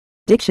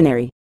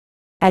Dictionary.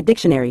 At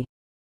dictionary.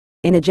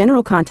 In a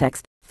general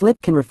context, flip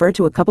can refer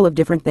to a couple of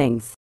different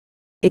things.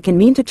 It can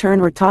mean to turn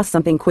or toss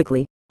something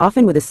quickly,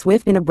 often with a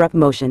swift and abrupt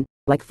motion,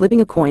 like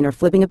flipping a coin or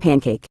flipping a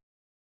pancake.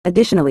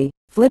 Additionally,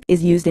 flip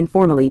is used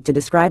informally to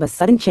describe a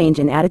sudden change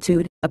in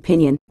attitude,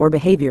 opinion, or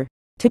behavior,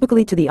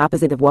 typically to the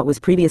opposite of what was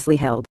previously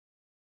held.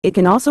 It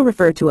can also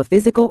refer to a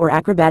physical or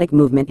acrobatic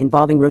movement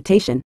involving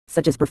rotation,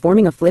 such as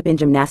performing a flip in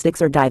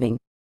gymnastics or diving.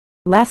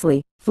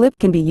 Lastly, flip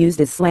can be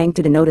used as slang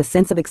to denote a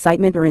sense of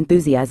excitement or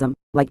enthusiasm,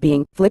 like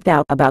being flipped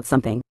out about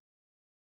something.